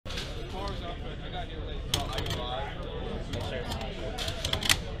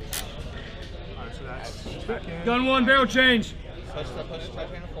Gun one, barrel change. Push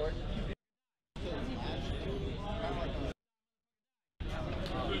panel forward.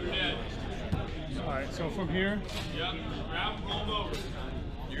 Alright, so from here. Yep, grab him, roll him over.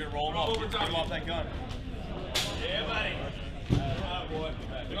 You're going to roll him off. Get him off that gun. Yeah, buddy. Oh, boy.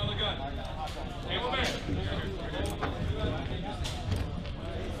 Get on the gun. Hey, come here.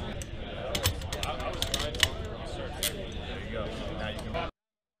 I was trying to start there. There you go. Now you can.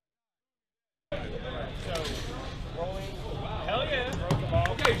 So, rolling. Hell yeah.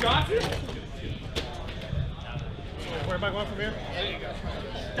 Okay, Johnson. Where am I going from here?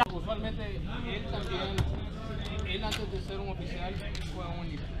 Usualmente él también, él antes de ser un oficial fue un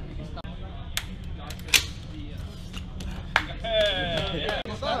militar.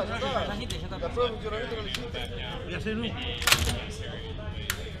 Ya sé, no.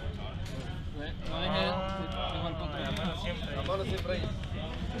 No deje, levantó la mano siempre. La mano siempre ahí.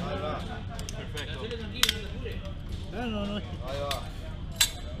 Ahí va. Perfecto. No. Ahí va.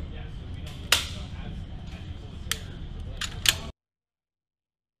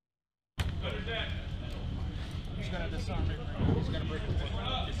 He's gonna disarm it. He's gonna break the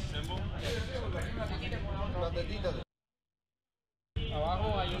disassemble. Una tetita.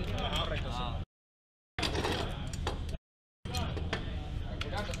 Abajo hay un Correcto, sí.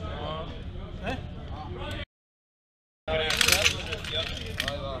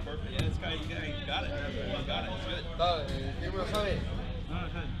 Ahí va. Yeah, this guy, you got it. You got it. It's good. Dale, ¿quién me lo sabe?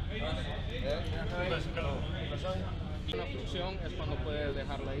 Una obstrucción es cuando puedes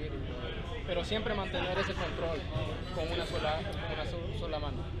dejarla ir, pero siempre mantener ese control con una sola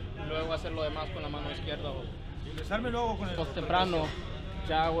mano. Luego hacer lo demás con la mano izquierda o Desarme luego con el. post temprano.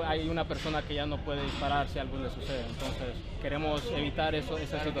 Ya hay una persona que ya no puede disparar si algo le sucede, entonces queremos evitar esa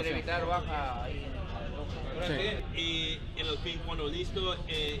situación. Evitar baja ahí. Sí. Y en el fin, cuando listo,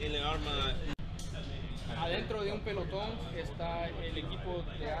 el arma. Adentro de un pelotón está el equipo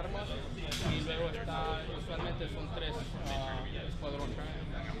de armas y luego está, usualmente son 3 escuadrones.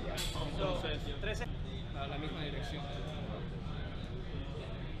 Entonces, 13 a la misma dirección.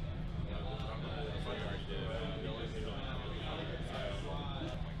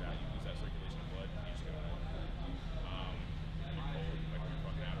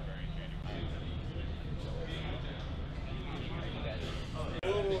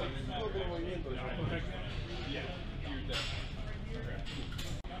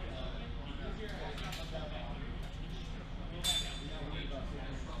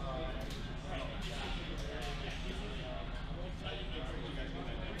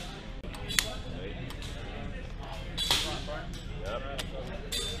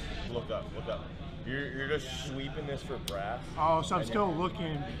 Look up. You're just sweeping this for brass. Oh, so I'm still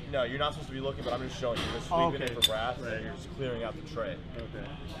looking. No, you're not supposed to be looking, but I'm just showing you. You're just sweeping it for brass, and you're just clearing out the tray. Okay.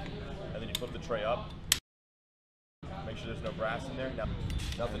 And then you flip the tray up. Make sure there's no brass in there. Now,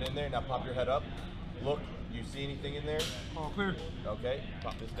 nothing in there. Now pop your head up. Look, you see anything in there? All clear. Okay,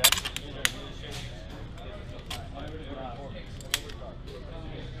 pop this down.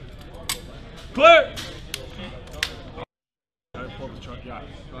 Clear! Pull up the truck, yeah.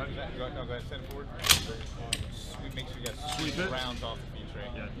 Go ahead, send it forward. Make sure you got Sweep it. rounds off the feed tray.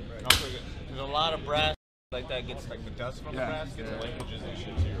 Yeah. There's a lot of brass like that gets Like the dust from Yeah. the brass. gets linkages and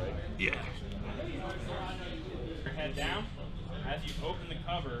shit too, right? Yeah. Your head down. As you open the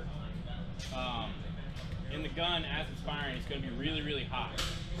cover, in the gun, as it's firing, it's going to be really, really hot.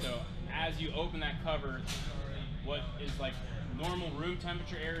 So as you open that cover, what is like normal room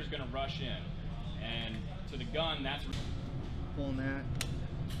temperature air is going to rush in, and to the gun, that's Pulling that.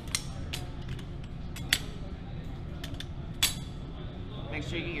 Make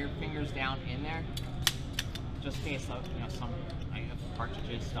sure you get your fingers down in there, just in case some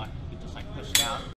cartridges stuck. You just like push down.